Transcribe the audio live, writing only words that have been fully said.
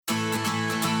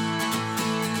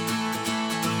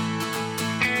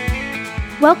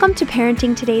Welcome to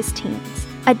Parenting Today's Teens,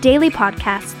 a daily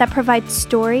podcast that provides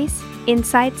stories,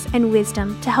 insights, and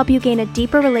wisdom to help you gain a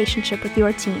deeper relationship with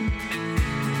your teen.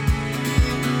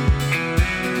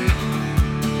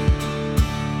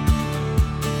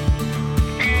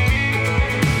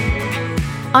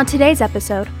 On today's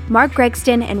episode, Mark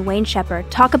Gregston and Wayne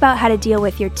Shepherd talk about how to deal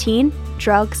with your teen,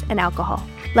 drugs, and alcohol.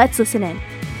 Let's listen in.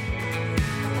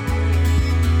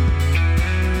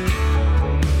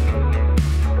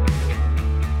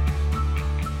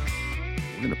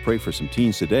 Pray for some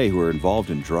teens today who are involved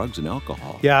in drugs and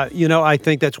alcohol. Yeah, I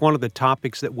think that's one of the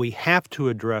topics that we have to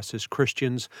address as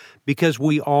Christians because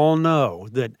we all know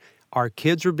that our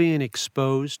kids are being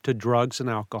exposed to drugs and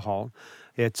alcohol.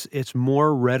 It's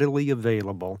more readily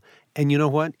available. And you know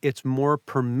what? It's more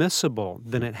permissible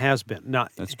than it has been. Now,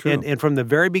 that's true. And from the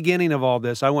very beginning of all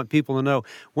this, I want people to know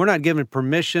we're not giving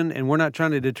permission and we're not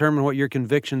trying to determine what your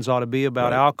convictions ought to be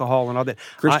about alcohol and all that.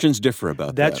 Christians differ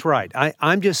about that. That's right.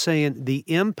 I'm just saying the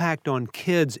impact on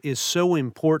kids is so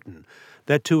important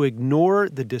that to ignore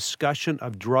the discussion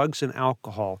of drugs and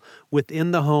alcohol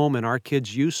within the home and our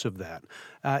kids' use of that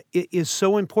it is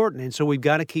so important. And so we've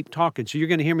got to keep talking. So you're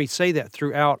going to hear me say that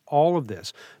throughout all of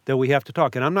this, that we have to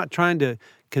talk. And I'm not trying to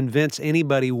convince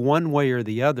anybody one way or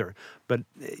the other, but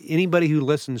anybody who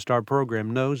listens to our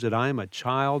program knows that I am a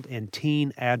child and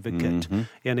teen advocate. Mm-hmm.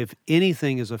 And if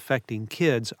anything is affecting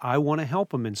kids, I want to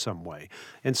help them in some way.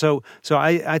 And so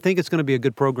I think it's going to be a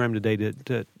good program today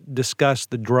to discuss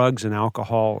the drugs and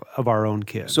alcohol of our own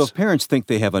kids. So if parents think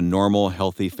they have a normal,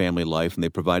 healthy family life and they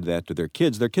provide that to their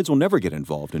kids will never get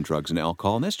involved in drugs and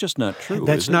alcohol, and that's just not true.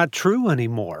 That's not true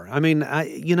anymore. I mean,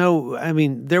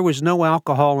 there was no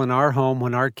alcohol in our home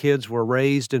when our kids were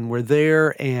raised and were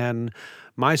there, and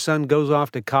my son goes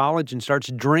off to college and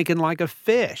starts drinking like a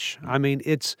fish. I mean,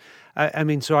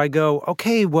 so I go,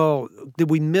 okay, well, did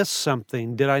we miss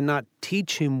something? Did I not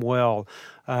teach him well?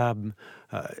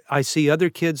 I see other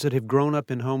kids that have grown up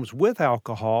in homes with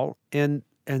alcohol, and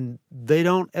they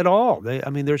don't at all.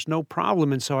 There's no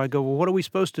problem. And so I go, well, what are we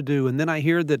supposed to do? And then I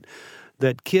hear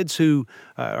that kids who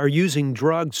are using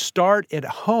drugs start at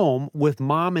home with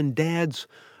mom and dad's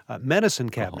medicine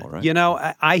cabinet.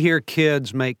 Right. I hear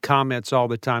kids make comments all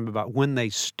the time about when they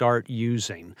start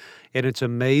using, and it's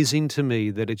amazing to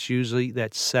me that it's usually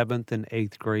that 7th and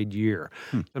 8th grade year.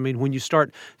 I mean, when you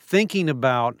start thinking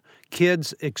about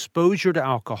kids' exposure to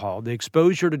alcohol, the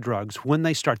exposure to drugs, when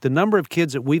they start, the number of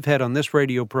kids that we've had on this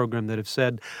radio program that have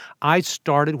said, I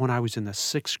started when I was in the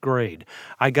 6th grade.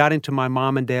 I got into my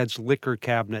mom and dad's liquor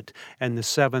cabinet in the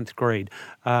 7th grade.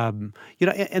 And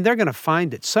they're going to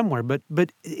find it somewhere,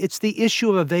 but it's the issue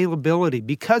of availability.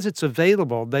 Because it's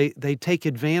available, they take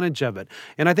advantage of it.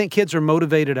 And I think kids are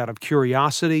motivated out of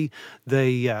curiosity.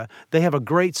 They have a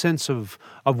great sense of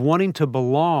wanting to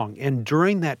belong. And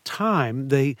during that time,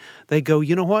 they go,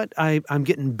 you know what? I'm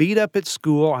getting beat up at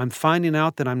school. I'm finding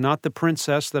out that I'm not the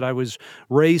princess that I was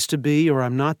raised to be, or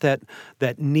I'm not that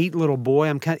neat little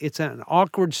boy. It's at an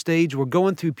awkward stage. We're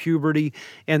going through puberty,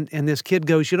 and this kid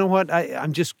goes, you know what?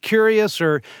 I'm just curious,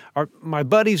 or my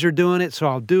buddies are doing it, so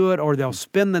I'll do it, or they'll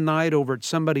spend the night over at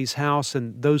somebody's house,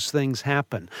 and those things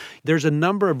happen. There's a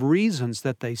number of reasons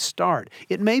that they start.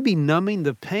 It may be numbing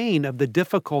the pain of the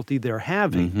difficulty they're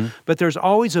having, but there's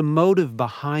always a motive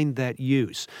behind that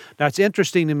use. Now, it's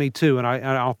interesting to me, too, and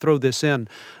I'll throw this in,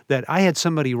 that I had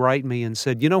somebody write me and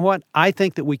said, you know what? I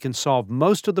think that we can solve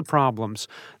most of the problems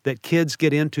that kids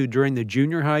get into during the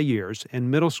junior high years and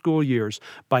middle school years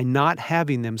by not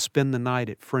having them spend the night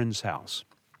at friend's house.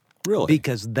 Really?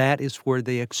 Because that is where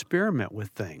they experiment with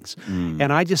things.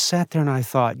 And I just sat there and I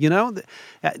thought,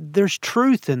 there's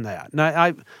truth in that. And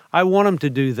I want them to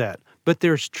do that. But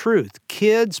there's truth.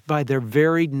 Kids, by their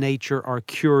very nature, are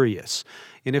curious.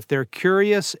 And if they're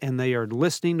curious and they are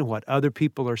listening to what other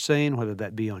people are saying, whether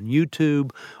that be on YouTube,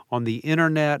 on the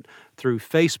internet, through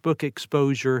Facebook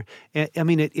exposure,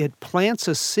 it plants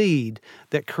a seed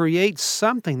that creates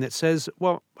something that says,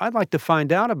 well, I'd like to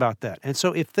find out about that. And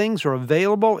so if things are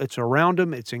available, it's around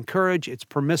them, it's encouraged, it's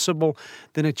permissible,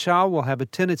 then a child will have a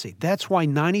tendency. That's why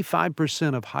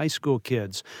 95% of high school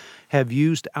kids have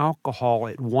used alcohol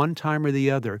at one time or the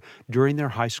other during their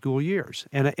high school years.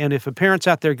 And if a parent's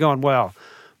out there going, well,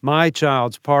 my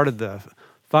child's part of the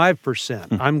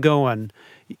 5%, I'm going,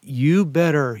 you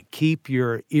better keep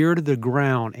your ear to the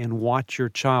ground and watch your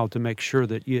child to make sure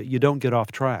that you don't get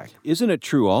off track. Isn't it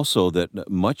true also that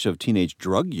much of teenage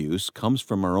drug use comes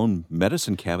from our own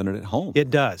medicine cabinet at home? It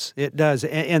does.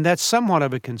 And that's somewhat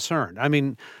of a concern.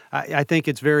 I think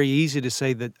it's very easy to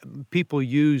say that people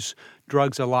use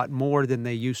drugs a lot more than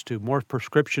they used to. More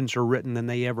prescriptions are written than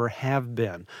they ever have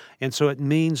been. And so it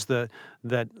means that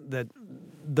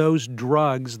those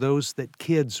drugs, those that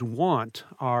kids want,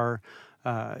 are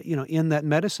in that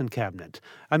medicine cabinet.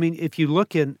 I mean, if you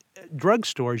look in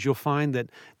drugstores, you'll find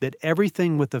that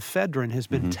everything with ephedrine has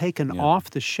been taken off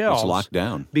the shelves. It's locked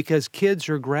down. Because kids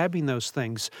are grabbing those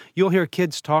things. You'll hear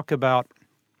kids talk about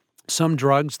some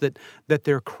drugs that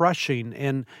they're crushing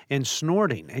and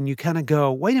snorting, and you kind of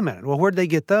go, wait a minute, well, where'd they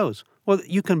get those? Well,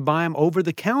 you can buy them over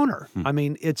the counter. I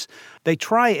mean, they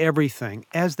try everything,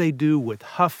 as they do with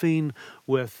huffing,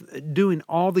 with doing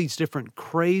all these different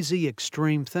crazy,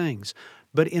 extreme things.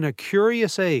 But in a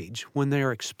curious age, when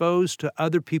they're exposed to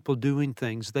other people doing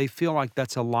things, they feel like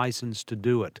that's a license to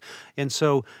do it. And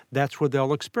so that's where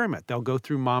they'll experiment. They'll go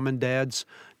through mom and dad's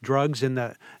drugs in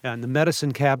the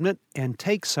medicine cabinet and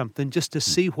take something just to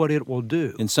see what it will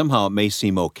do. And somehow it may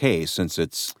seem okay since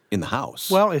it's in the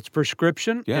house. Well, it's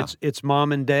prescription. Yeah. It's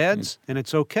mom and dad's, and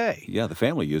it's okay. Yeah, the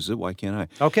family uses it. Why can't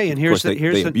I? Okay, and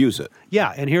they abuse it.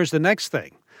 Yeah, and here's the next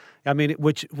thing. I mean,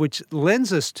 which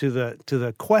lends us to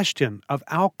the question of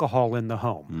alcohol in the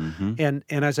home. And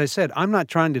as I said, I'm not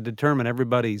trying to determine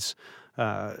everybody's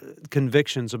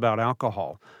convictions about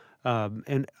alcohol.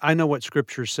 And I know what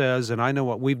Scripture says, and I know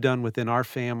what we've done within our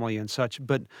family and such.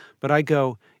 But I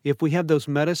go, if we have those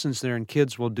medicines there and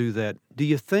kids will do that, do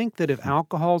you think that if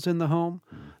alcohol's in the home,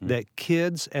 that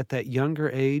kids at that younger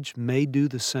age may do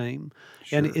the same?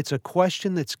 Sure. And it's a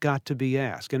question that's got to be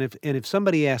asked. And if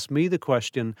somebody asked me the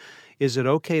question, is it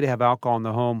okay to have alcohol in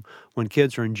the home when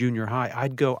kids are in junior high?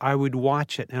 I'd go, I would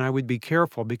watch it, and I would be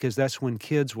careful, because that's when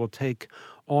kids will take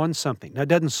on something. Now, it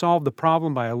doesn't solve the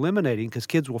problem by eliminating, because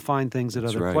kids will find things at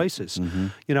other places.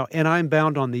 And I'm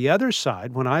bound on the other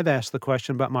side when I've asked the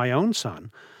question about my own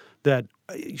son, that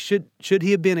should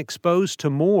he have been exposed to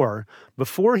more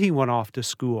before he went off to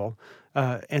school,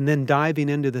 and then diving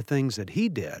into the things that he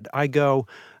did? I go,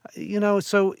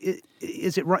 so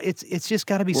is it right? It's just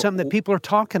got to be something that people are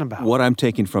talking about. What I'm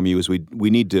taking from you is we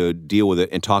need to deal with it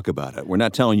and talk about it. We're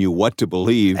not telling you what to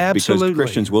believe. Absolutely. Because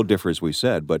Christians will differ, as we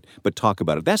said, but talk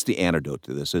about it. That's the antidote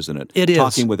to this, isn't it? It is.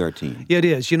 Talking with our team. It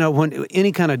is. When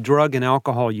any kind of drug and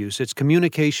alcohol use, it's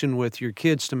communication with your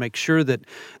kids to make sure that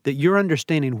you're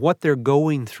understanding what they're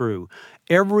going through.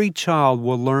 Every child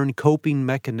will learn coping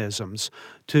mechanisms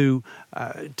to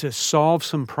solve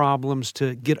some problems,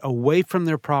 to get away from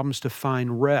their problems, to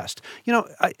find rest.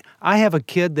 I have a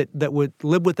kid that would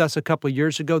live with us a couple of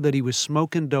years ago that he was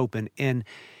smoking dope, and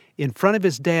in front of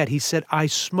his dad, he said, I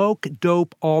smoke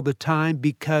dope all the time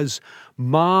because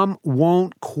Mom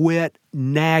won't quit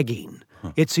nagging.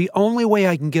 It's the only way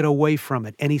I can get away from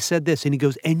it. And he said this, and he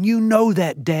goes, and you know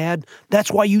that, Dad.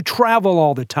 That's why you travel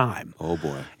all the time. Oh,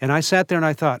 boy. And I sat there and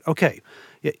I thought, okay,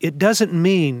 it doesn't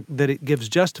mean that it gives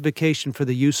justification for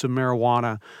the use of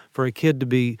marijuana for a kid to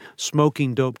be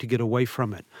smoking dope to get away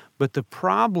from it. But the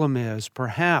problem is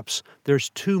perhaps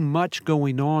there's too much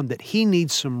going on, that he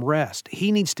needs some rest.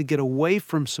 He needs to get away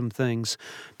from some things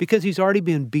because he's already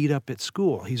been beat up at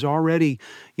school. He's already,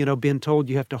 been told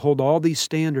you have to hold all these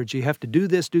standards. You have to do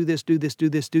this, do this, do this, do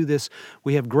this, do this.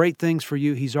 We have great things for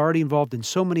you. He's already involved in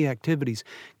so many activities.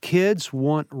 Kids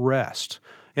want rest.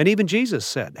 And even Jesus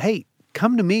said, hey,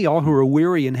 come to me, all who are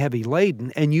weary and heavy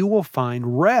laden, and you will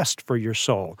find rest for your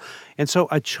soul. And so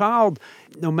a child,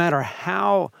 no matter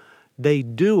how they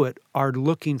do it, are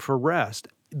looking for rest.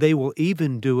 They will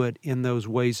even do it in those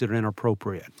ways that are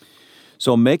inappropriate.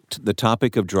 So make the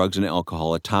topic of drugs and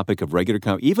alcohol a topic of regular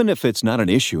conversation. Even if it's not an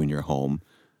issue in your home,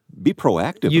 be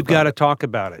proactive. You've got to talk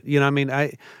about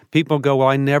it. People go, well,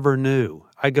 I never knew.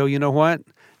 I go, you know what?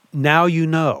 Now you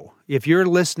know. If you're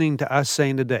listening to us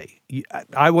saying today,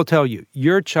 I will tell you,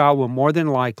 your child will more than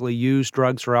likely use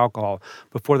drugs or alcohol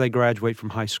before they graduate from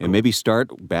high school. And maybe start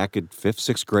back at 5th,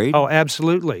 6th grade? Oh,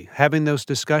 absolutely. Having those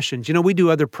discussions. We do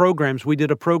other programs. We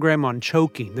did a program on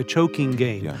choking, the choking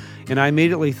game. Yeah. And I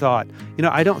immediately thought,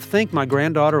 I don't think my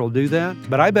granddaughter will do that,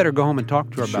 but I better go home and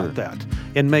talk to her about that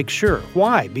and make sure.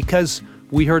 Why? Because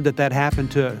we heard that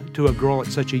happened to a girl at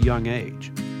such a young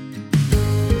age.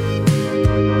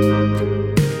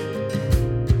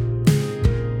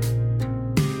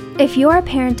 If you're a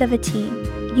parent of a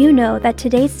teen, you know that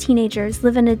today's teenagers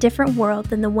live in a different world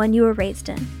than the one you were raised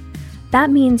in. That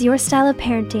means your style of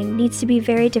parenting needs to be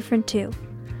very different too.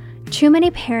 Too many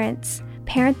parents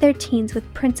parent their teens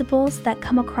with principles that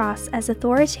come across as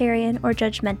authoritarian or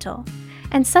judgmental,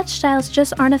 and such styles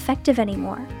just aren't effective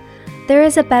anymore. There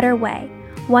is a better way,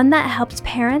 one that helps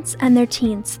parents and their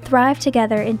teens thrive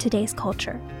together in today's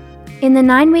culture. In the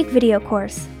 9-week video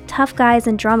course, Tough Guys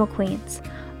and Drama Queens,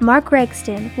 Mark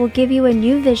Gregston will give you a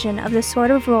new vision of the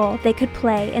sort of role they could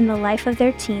play in the life of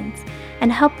their teens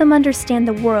and help them understand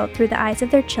the world through the eyes of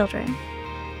their children.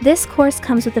 This course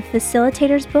comes with a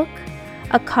facilitator's book,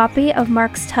 a copy of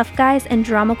Mark's Tough Guys and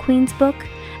Drama Queens book,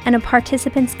 and a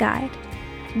participant's guide.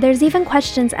 There's even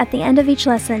questions at the end of each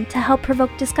lesson to help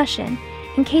provoke discussion,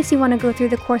 in case you want to go through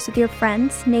the course with your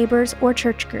friends, neighbors, or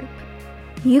church group.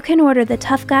 You can order the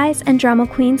Tough Guys and Drama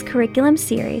Queens curriculum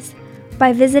series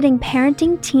by visiting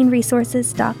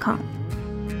parentingteenresources.com.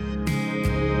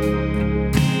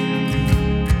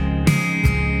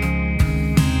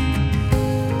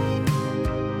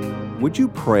 Would you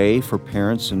pray for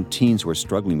parents and teens who are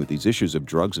struggling with these issues of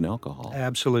drugs and alcohol?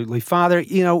 Absolutely. Father,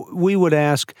 we would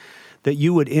ask that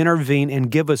you would intervene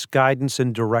and give us guidance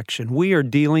and direction. We are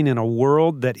dealing in a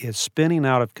world that is spinning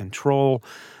out of control,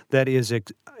 that is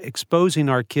exposing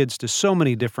our kids to so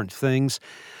many different things.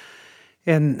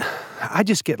 And I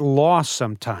just get lost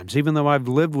sometimes, even though I've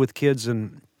lived with kids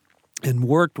and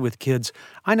worked with kids.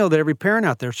 I know that every parent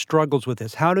out there struggles with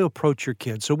this, how to approach your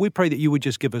kids. So we pray that you would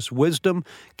just give us wisdom,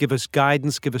 give us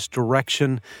guidance, give us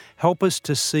direction, help us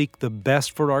to seek the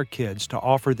best for our kids, to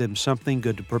offer them something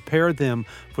good, to prepare them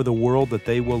for the world that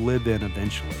they will live in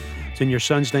eventually. It's in your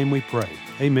Son's name we pray.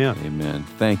 Amen. Amen.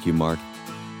 Thank you, Mark.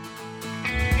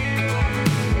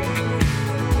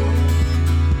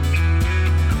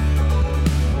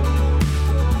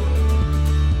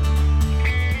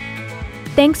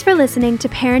 Thanks for listening to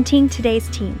Parenting Today's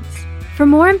Teens. For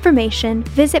more information,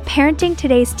 visit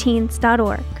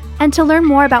parentingtodaysteens.org. And to learn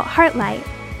more about Heartlight,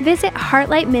 visit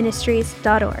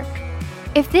heartlightministries.org.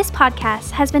 If this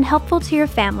podcast has been helpful to your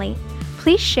family,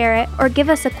 please share it or give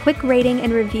us a quick rating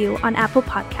and review on Apple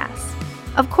Podcasts.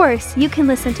 Of course, you can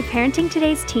listen to Parenting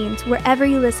Today's Teens wherever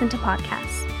you listen to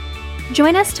podcasts.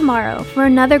 Join us tomorrow for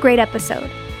another great episode.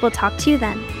 We'll talk to you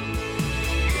then.